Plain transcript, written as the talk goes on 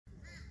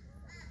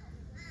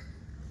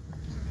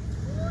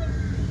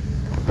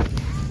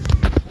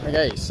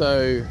Okay,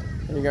 so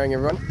how are you going,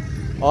 everyone?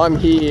 I'm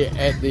here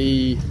at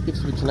the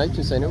Ipswich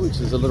Nature Centre,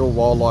 which is a little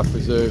wildlife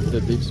reserve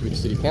that the Ipswich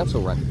City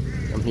Council run.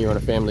 I'm here on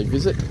a family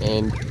visit,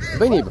 and I've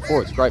been here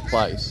before. It's a great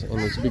place, and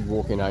there's a big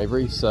walk-in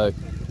aviary, so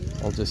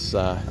I'll just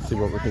see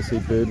what we can see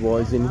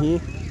bird-wise in here.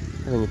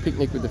 Having a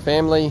picnic with the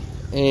family,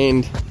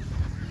 and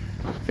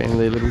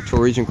family little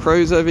Torresian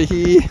crows over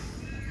here.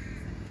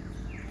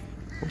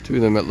 Or two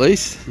of them at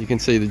least. You can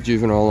see the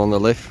juvenile on the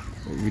left,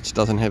 which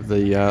doesn't have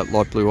the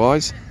light blue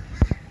eyes.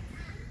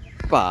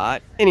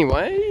 But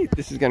anyway,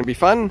 this is going to be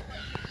fun.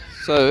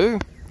 So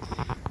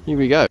here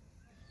we go.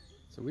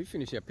 So we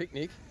finished our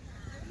picnic,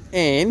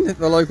 and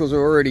the locals are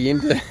already in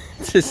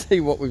to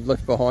see what we've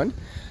left behind.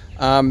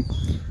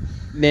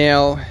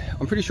 Now,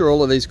 I'm pretty sure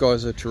all of these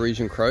guys are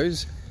Torresian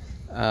crows.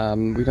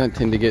 We don't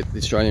tend to get the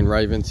Australian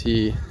ravens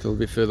here till a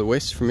bit further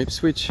west from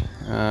Ipswich.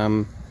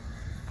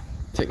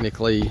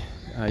 Technically,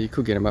 you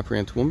could get them up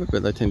around Toowoomba,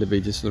 but they tend to be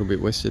just a little bit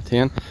west of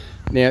town.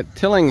 Now,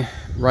 telling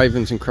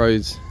ravens and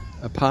crows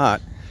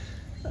apart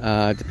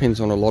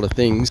depends on a lot of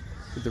things.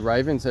 The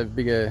ravens have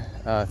bigger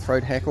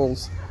throat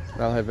hackles.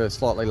 They'll have a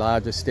slightly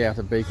larger,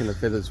 stouter beak, and the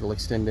feathers will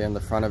extend down the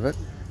front of it.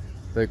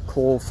 The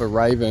call for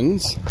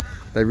ravens,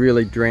 they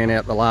really drown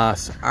out the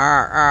last.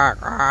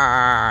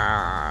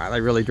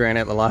 They really drown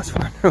out the last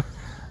one.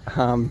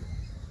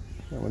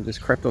 That one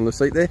just crapped on the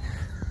seat there.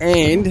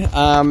 And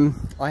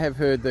I have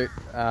heard that,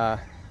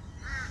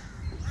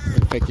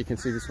 in fact, you can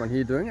see this one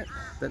here doing it.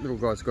 That little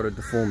guy's got a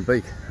deformed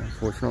beak,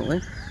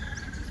 unfortunately.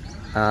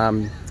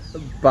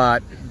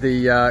 But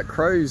the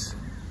crows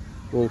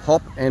will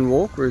hop and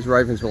walk, whereas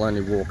ravens will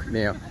only walk.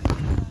 Now,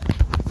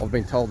 I've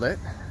been told that.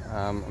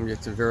 I'm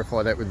yet to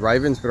verify that with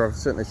ravens, but I've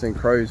certainly seen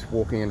crows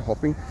walking and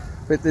hopping.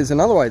 But there's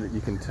another way that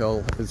you can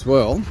tell as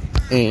well,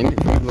 and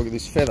if you look at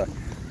this feather.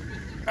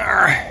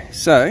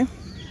 So,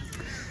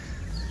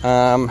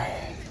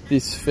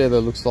 this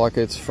feather looks like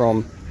it's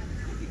from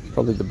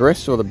probably the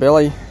breast or the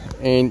belly,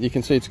 and you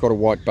can see it's got a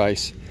white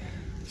base.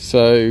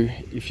 So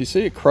if you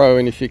see a crow,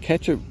 and if you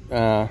catch it,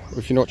 or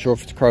if you're not sure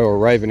if it's a crow or a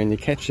raven, and you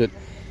catch it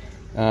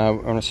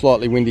on a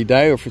slightly windy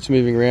day, or if it's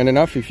moving around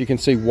enough, if you can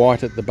see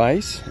white at the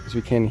base, as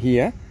we can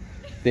here,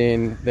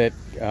 then that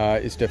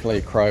is definitely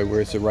a crow,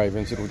 whereas the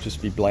ravens, it'll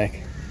just be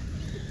black.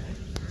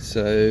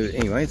 So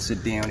anyway, it's a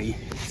downy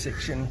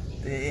section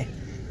there.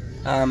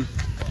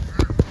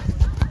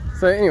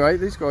 So anyway,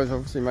 these guys are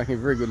obviously making a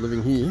very good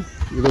living here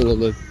with all of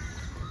the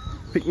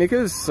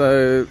picnickers.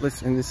 So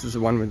and this is the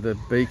one with the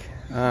beak.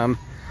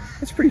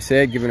 It's pretty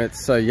sad given it's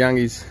so young.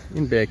 He's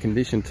in bad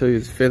condition too.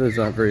 His feathers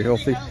aren't very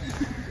healthy.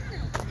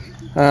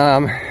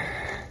 But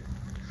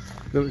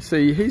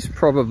see, he's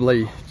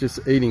probably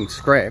just eating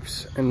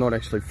scraps and not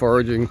actually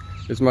foraging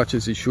as much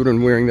as he should,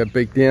 and wearing that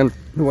beak down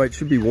the way it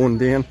should be worn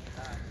down.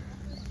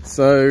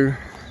 So you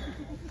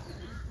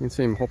can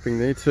see him hopping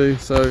there too.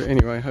 So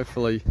anyway,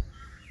 hopefully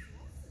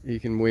he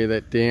can wear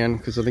that down,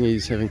 because I think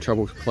he's having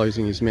trouble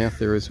closing his mouth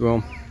there as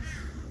well.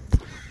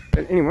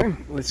 But anyway,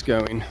 let's go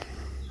in.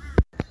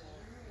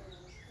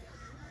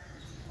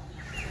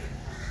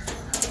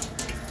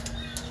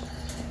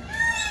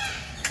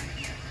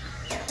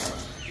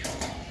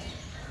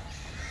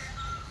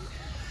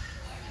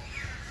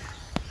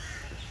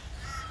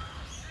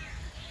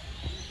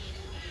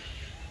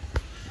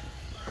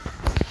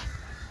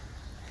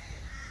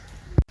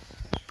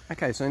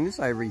 Okay, so in this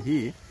aviary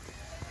here,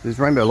 there's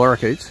rainbow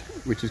lorikeets,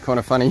 which is kind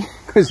of funny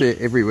because they're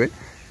everywhere.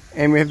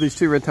 And we have these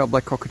two red-tailed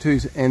black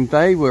cockatoos, and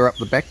they were up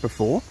the back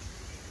before,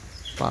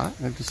 but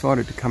they've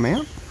decided to come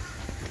out.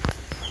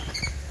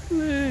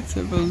 Let's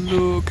have a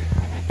look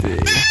there.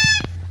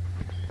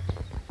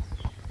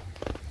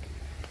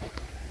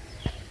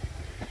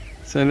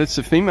 So that's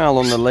the female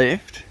on the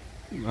left,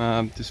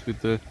 just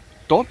with the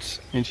dots,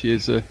 and she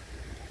has the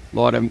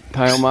lighter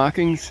tail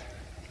markings,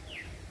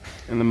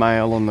 and the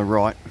male on the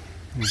right.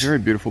 Very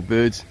beautiful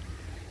birds,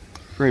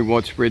 very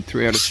widespread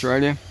throughout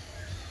Australia.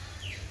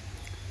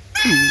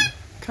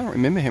 Can't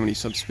remember how many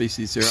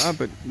subspecies there are,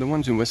 but the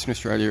ones in Western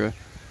Australia are a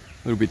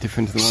little bit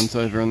different to the ones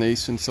over on the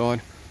eastern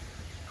side.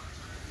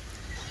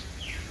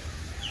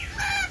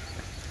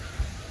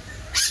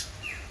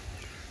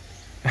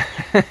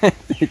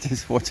 They're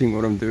just watching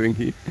what I'm doing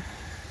here.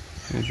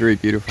 They're very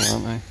beautiful,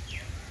 aren't they?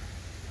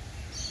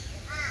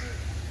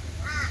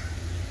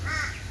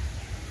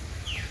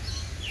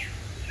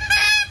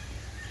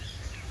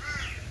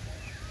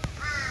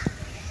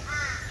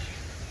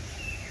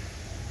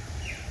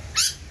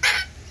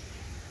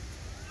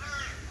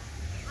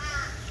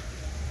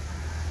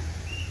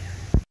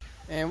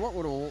 And what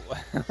would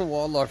a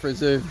wildlife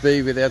reserve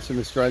be without some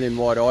Australian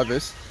white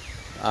ibis?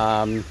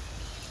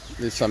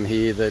 There's some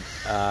here that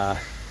are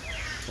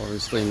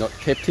obviously not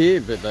kept here,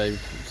 but they've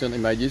certainly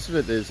made use of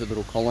it. There's a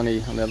little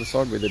colony on the other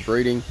side where they're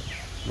breeding,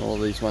 and all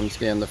of these ones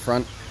down the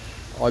front.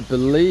 I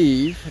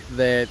believe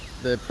that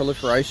the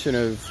proliferation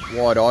of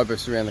white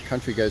ibis around the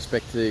country goes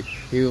back to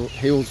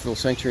Healesville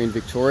Sanctuary in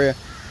Victoria.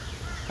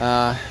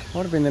 Might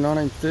have been the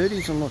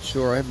 1930s, I'm not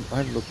sure, I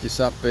haven't looked this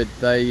up, but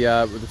they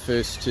were the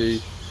first to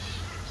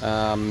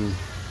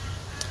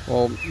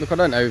Well, look, I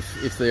don't know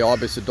if the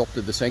ibis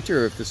adopted the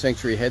sanctuary or if the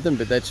sanctuary had them,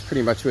 but that's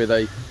pretty much where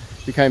they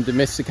became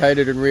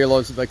domesticated and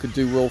realised that they could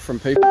do well from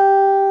people. They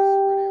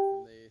just spread out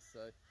from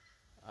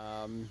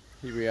there.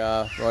 So here we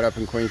are, right up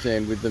in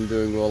Queensland, with them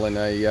doing well in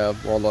a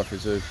wildlife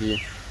reserve here.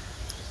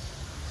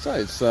 So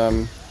it's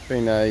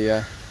been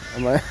a...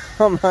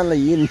 I'm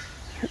only in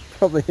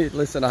probably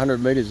less than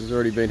 100 metres. There's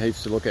already been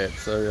heaps to look at,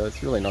 so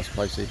it's a really nice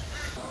place here.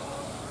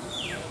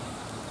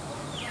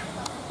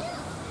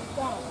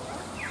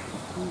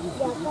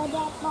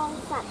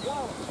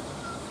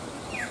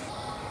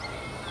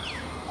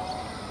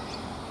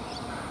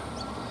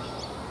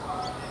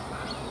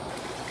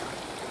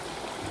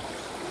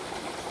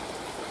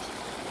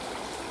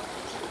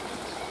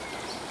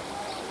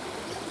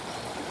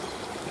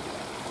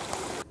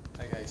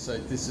 Okay, so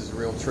this is a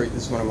real treat.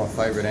 This is one of my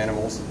favourite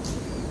animals.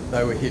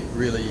 They were hit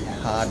really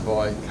hard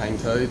by cane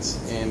toads,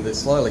 and they're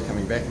slowly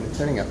coming back and they're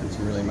turning up in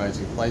some really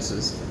amazing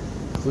places,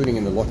 including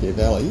in the Lockyer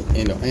Valley.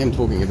 And I am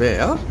talking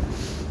about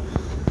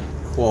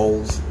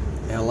quolls,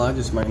 our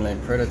largest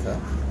mainland predator.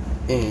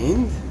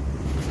 And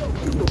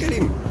look at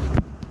him.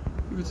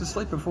 He was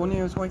asleep before,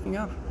 now he's waking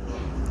up.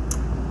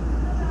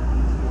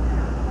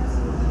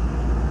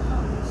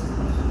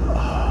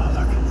 Oh,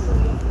 look.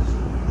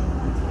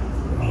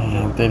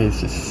 Man, that is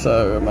just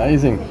so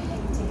amazing.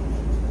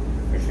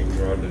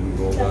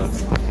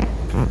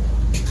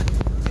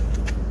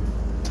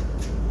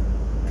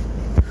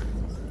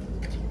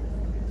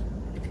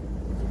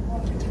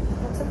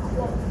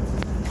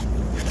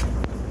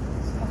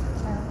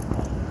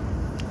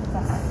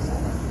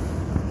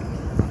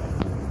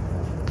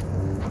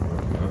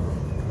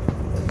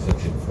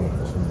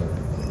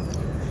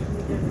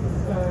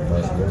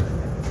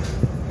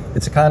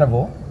 It's a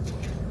carnivore,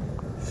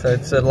 so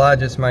it's the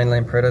largest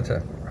mainland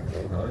predator.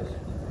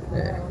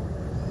 Yeah.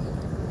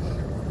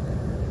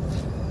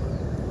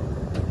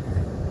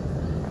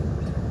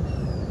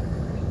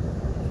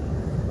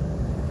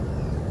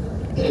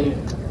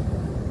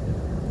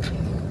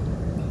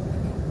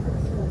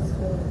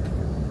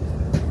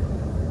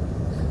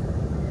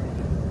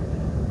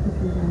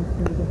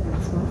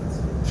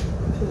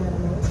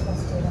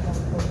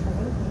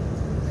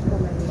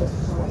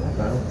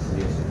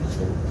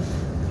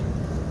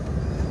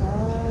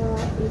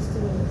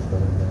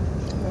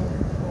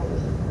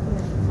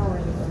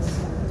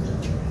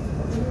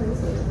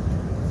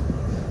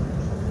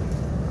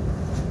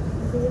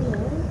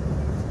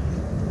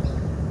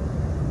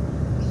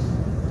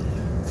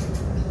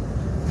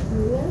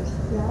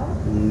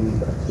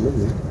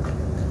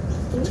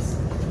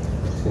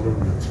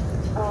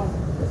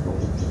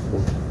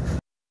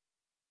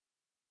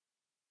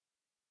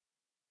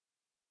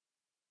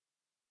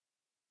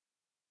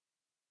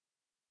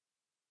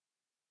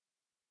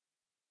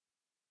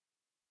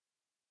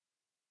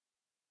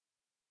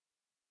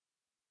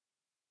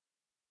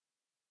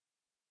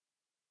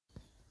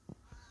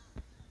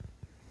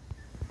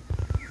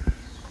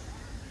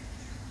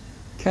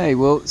 Okay,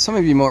 well, some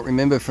of you might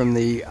remember from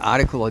the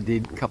article I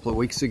did a couple of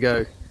weeks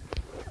ago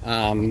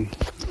in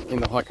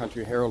the High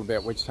Country Herald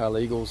about wedge-tailed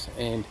eagles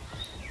and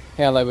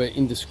how they were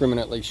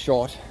indiscriminately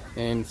shot,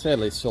 and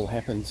sadly it still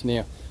happens.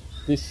 Now,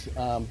 this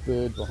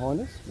bird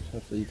behind us, which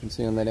hopefully you can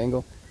see on that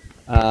angle,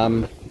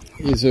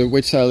 is a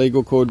wedge-tailed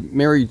eagle called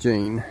Mary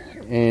Jean,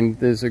 and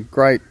there's a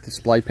great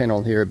display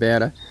panel here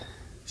about her.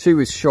 She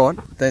was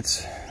shot,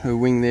 that's her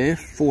wing there,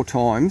 4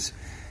 times.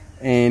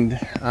 And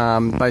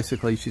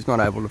basically she's not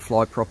able to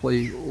fly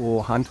properly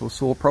or hunt or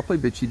soar properly,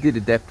 but she did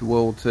adapt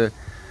well to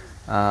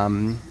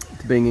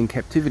being in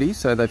captivity,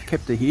 so they've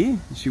kept her here.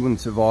 She wouldn't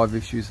survive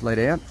if she was let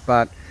out.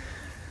 But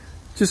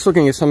just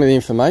looking at some of the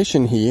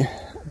information here,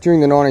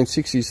 during the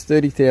 1960s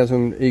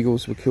 30,000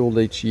 eagles were killed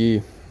each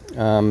year,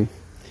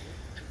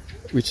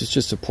 which is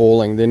just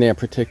appalling. They're now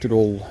protected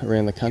all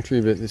around the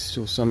country, but there's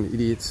still some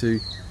idiots who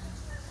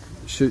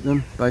shoot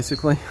them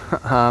basically.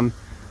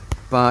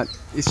 But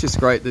it's just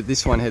great that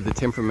this one had the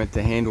temperament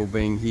to handle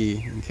being here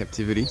in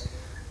captivity,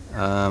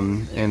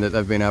 and that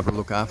they've been able to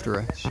look after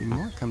her. She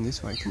might come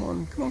this way. Come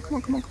on, come on, come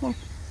on, come on, come on.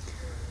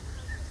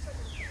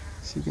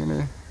 Is she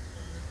gonna...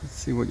 Let's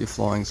see what your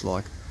flying's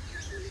like.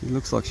 She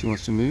looks like she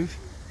wants to move.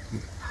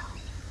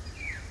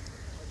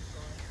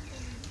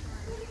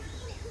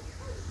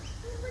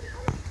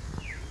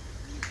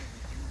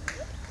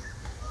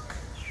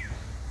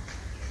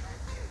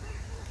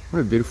 What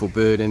a beautiful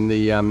bird, and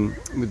the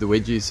with the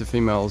wedges, the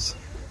females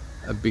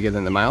are bigger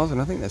than the males, and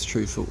I think that's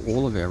true for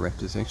all of our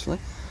raptors actually.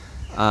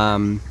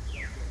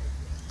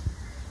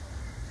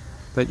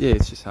 But yeah,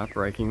 it's just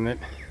heartbreaking that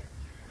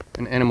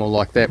an animal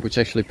like that, which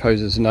actually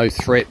poses no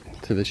threat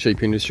to the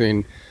sheep industry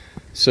and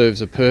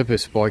serves a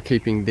purpose by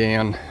keeping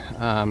down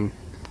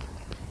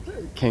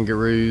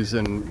kangaroos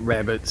and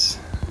rabbits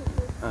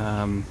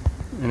and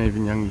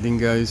even young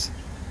dingoes.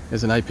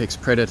 As an apex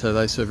predator,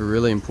 they serve a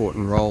really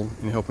important role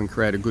in helping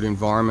create a good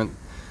environment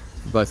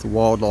for both the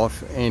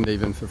wildlife and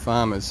even for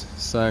farmers.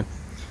 So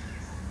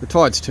the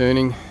tide's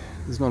turning.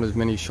 There's not as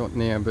many shot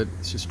now, but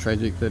it's just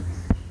tragic that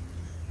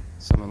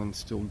some of them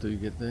still do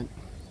get that.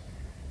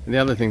 And the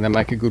other thing they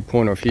make a good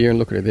point of here, and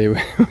look at it there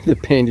with the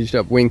bandaged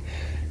up wing,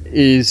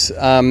 is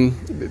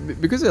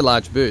because they're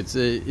large birds,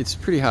 it's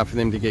pretty hard for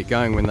them to get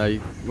going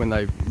when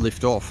they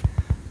lift off.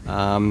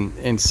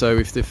 And so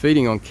if they're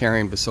feeding on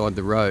carrion beside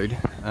the road,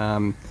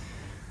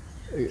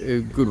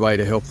 a good way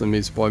to help them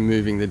is by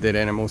moving the dead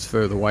animals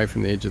further away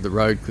from the edge of the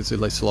road, because they're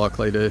less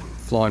likely to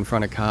fly in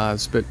front of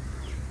cars. But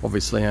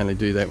obviously only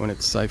do that when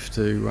it's safe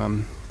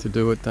to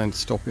do it. Don't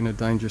stop in a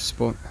dangerous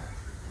spot.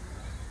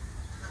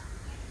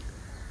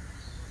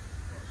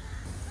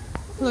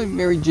 Hello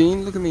Mary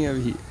Jean, look at me over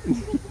here.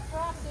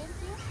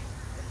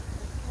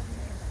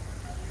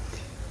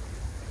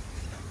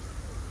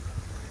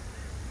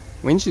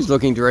 When she's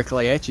looking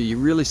directly at you, you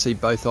really see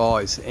both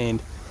eyes,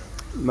 and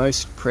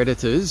most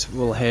predators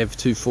will have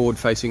two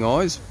forward-facing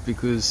eyes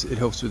because it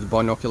helps with the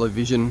binocular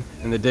vision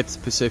and the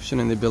depth perception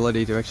and the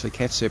ability to actually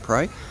catch their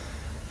prey.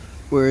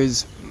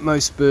 Whereas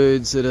most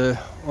birds that are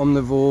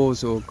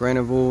omnivores or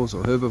granivores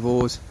or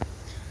herbivores,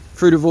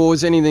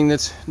 frutivores, anything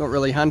that's not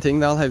really hunting,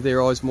 they'll have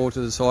their eyes more to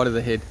the side of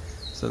the head.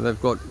 So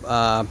they've got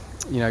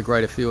you know,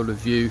 greater field of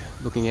view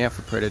looking out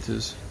for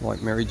predators,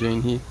 like Mary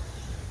Jean here.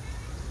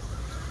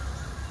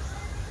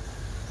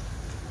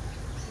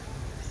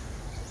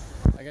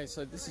 Okay,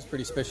 so this is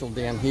pretty special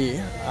down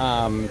here.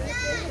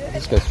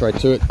 Let's go straight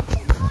to it.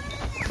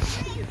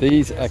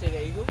 These are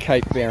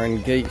Cape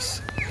Barren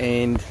geese,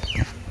 and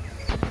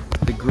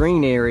the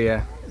green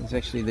area is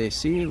actually their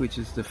cere, which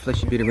is the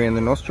fleshy bit around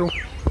the nostril.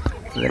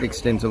 So that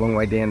extends a long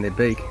way down their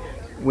beak.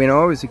 When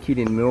I was a kid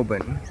in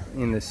Melbourne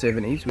in the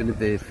 70s, we lived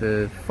there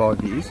for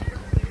 5 years,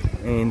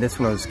 and that's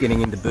when I was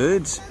getting into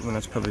birds, when I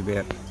was probably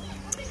about,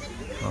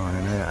 I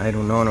don't know, 8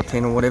 or 9 or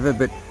 10 or whatever.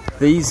 But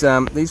these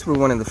were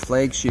one of the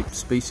flagship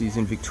species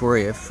in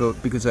Victoria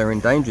because they were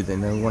endangered then.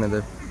 They were one of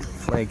the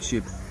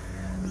flagship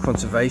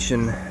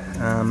conservation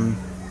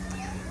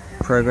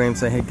programs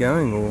they had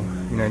going, or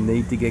you know,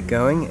 need to get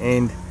going.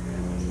 And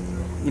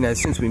you know,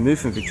 since we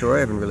moved from Victoria, I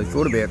haven't really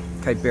thought about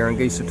Cape Barren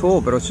geese at all,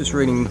 but I was just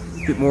reading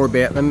a bit more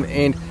about them,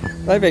 and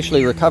they've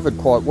actually recovered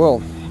quite well.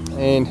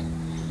 And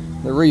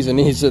the reason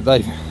is that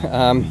they've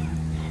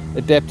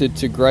adapted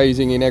to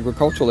grazing in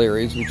agricultural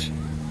areas, which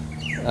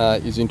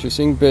is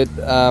interesting, but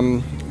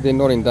they're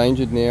not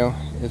endangered now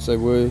as they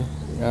were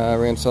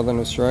around southern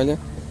Australia.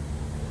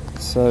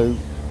 So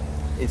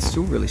it's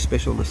still really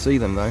special to see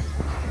them though.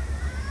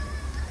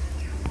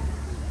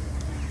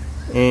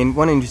 And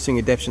one interesting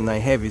adaptation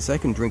they have is they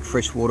can drink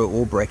fresh water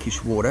or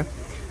brackish water.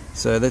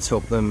 So that's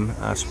helped them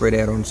spread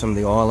out on some of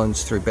the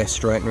islands through Bass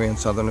Strait and around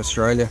southern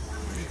Australia.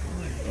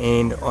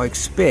 And I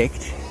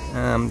expect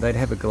they'd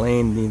have a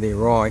gland near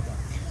their eye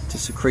to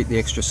secrete the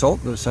extra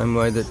salt the same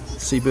way that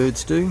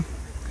seabirds do.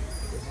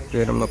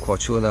 But I'm not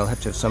quite sure. They'll have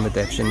to have some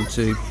adaptation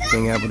to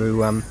being able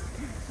to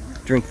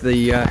drink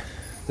the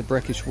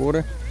brackish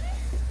water.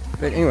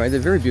 But anyway, they're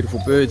very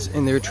beautiful birds,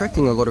 and they're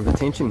attracting a lot of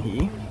attention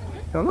here.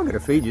 I'm not going to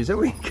feed you, is that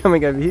why you're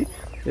coming over here?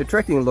 They're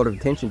attracting a lot of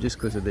attention just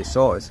because of their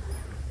size.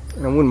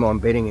 And I wouldn't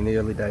mind betting in the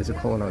early days of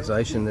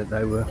colonisation that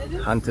they were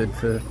hunted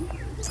for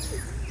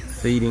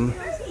feeding.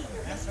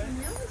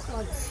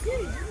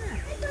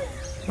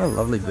 What a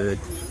lovely bird.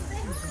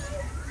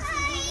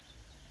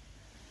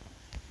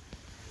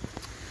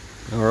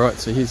 Alright,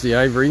 so here's the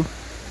aviary.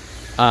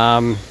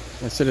 I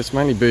said it's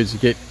mainly birds you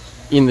get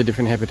in the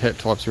different habitat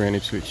types around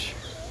Ipswich.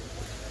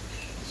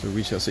 So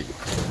we shall see.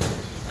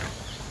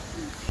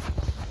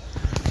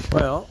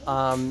 Well,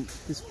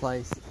 this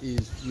place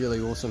is really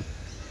awesome.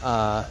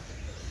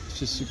 It's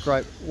just a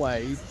great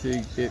way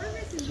to get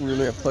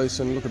really up close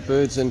and look at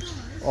birds, and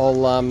I'll,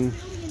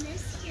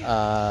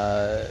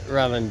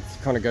 rather than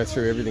kind of go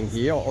through everything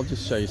here, I'll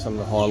just show you some of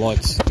the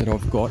highlights that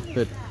I've got.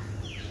 But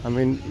I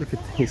mean, look at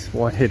this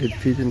white-headed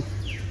pigeon.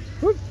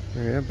 Whoop,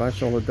 there we are,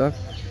 bar-shouldered dove.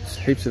 There's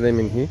heaps of them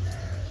in here.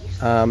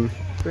 But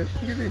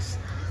look at this.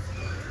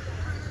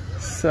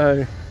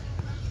 So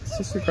it's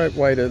just a great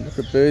way to look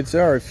at birds.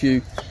 There are a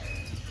few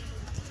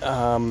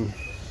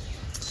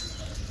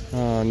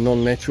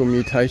non-natural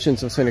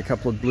mutations. I've seen a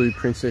couple of blue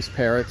princess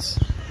parrots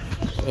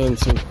and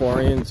some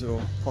quarians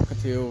or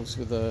cockatiels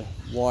with a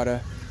wider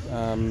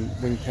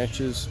wing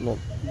patches, not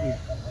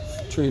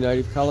true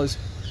native colours,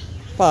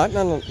 but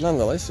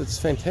nonetheless it's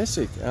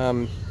fantastic.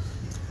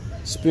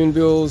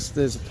 Spoonbills,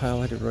 there's a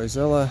pale-headed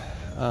rosella,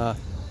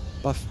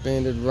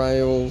 buff-banded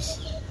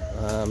rails,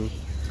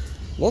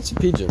 lots of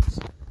pigeons,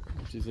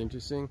 which is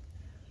interesting,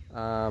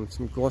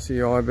 some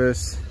glossy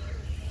ibis.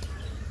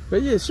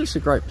 But yeah, it's just a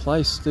great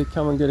place to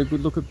come and get a good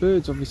look at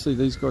birds. Obviously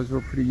these guys are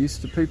all pretty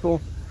used to people.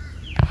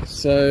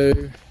 So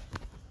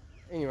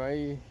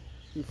anyway,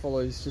 here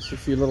follows just a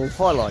few little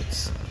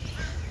highlights.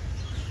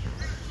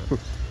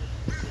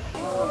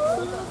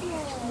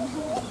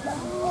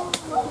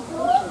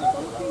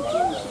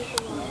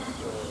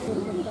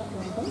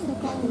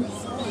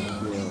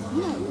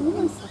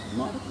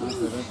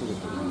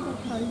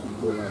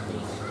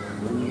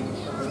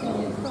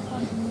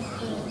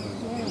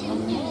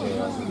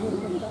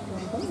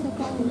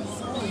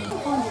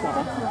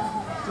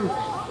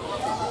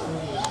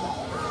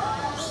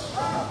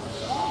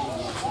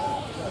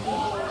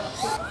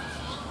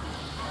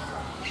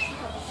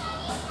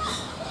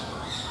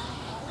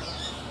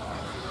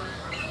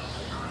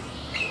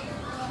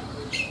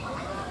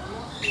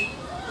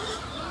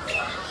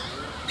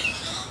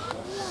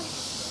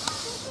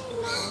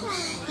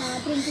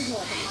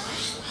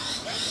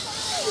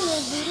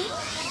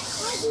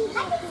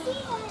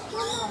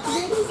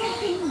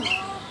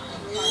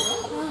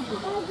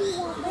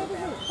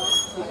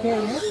 No,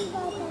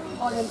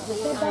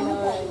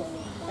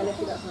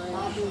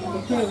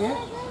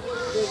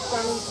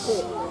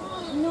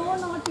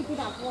 not pick it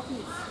up. What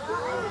is?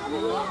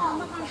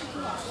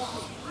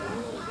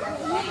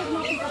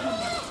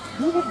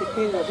 Do you have the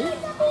cane of it?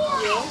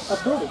 Yes.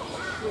 Upload it?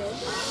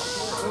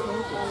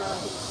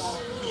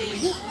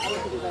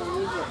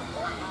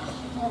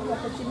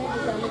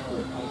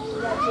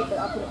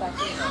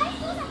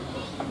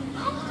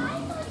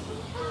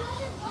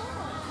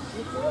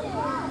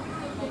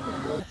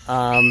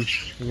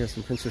 You got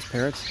some princess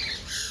parrots.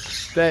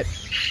 That,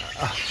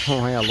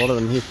 oh yeah, a lot of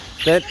them here.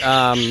 That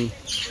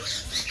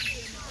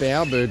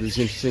bowerbird was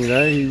interesting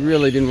though. He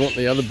really didn't want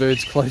the other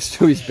birds close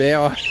to his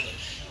bower.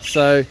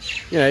 So,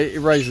 you know, it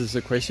raises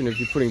the question if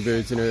you're putting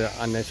birds in an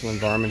unnatural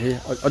environment here.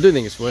 I do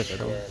think it's worth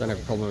it. I don't have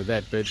a problem with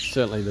that, but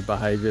certainly the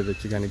behaviour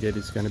that you're going to get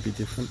is going to be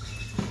different.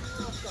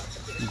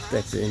 He's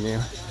back there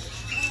now.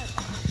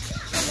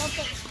 I love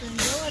that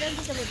spindle. I don't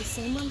think I've ever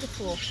seen one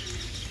before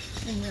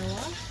in real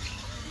life.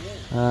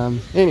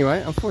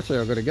 Anyway, unfortunately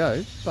I've got to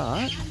go,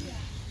 but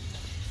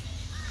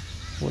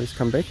always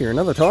come back here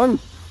another time.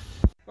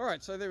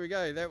 Alright, so there we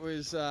go. That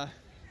was a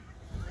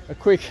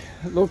quick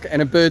look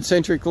and a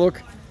bird-centric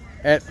look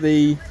at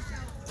the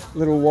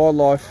little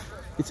wildlife.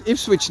 It's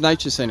Ipswich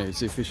Nature Centre is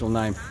the official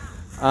name.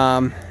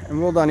 And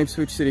well done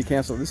Ipswich City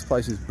Council. This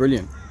place is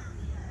brilliant.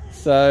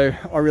 So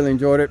I really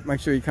enjoyed it.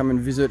 Make sure you come and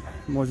visit.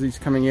 Mozzie's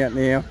coming out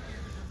now.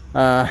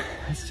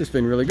 It's just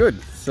been really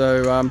good.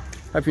 So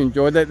hope you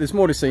enjoyed that. There's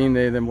more to see in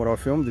there than what I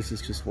filmed. This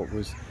is just what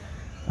was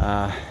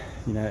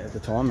you know, at the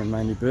time, and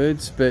mainly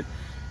birds. But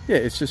yeah,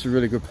 it's just a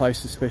really good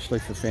place, especially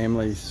for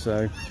families.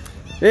 So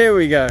there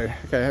we go.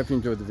 Okay, hope you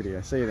enjoyed the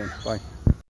video. See you then. Bye.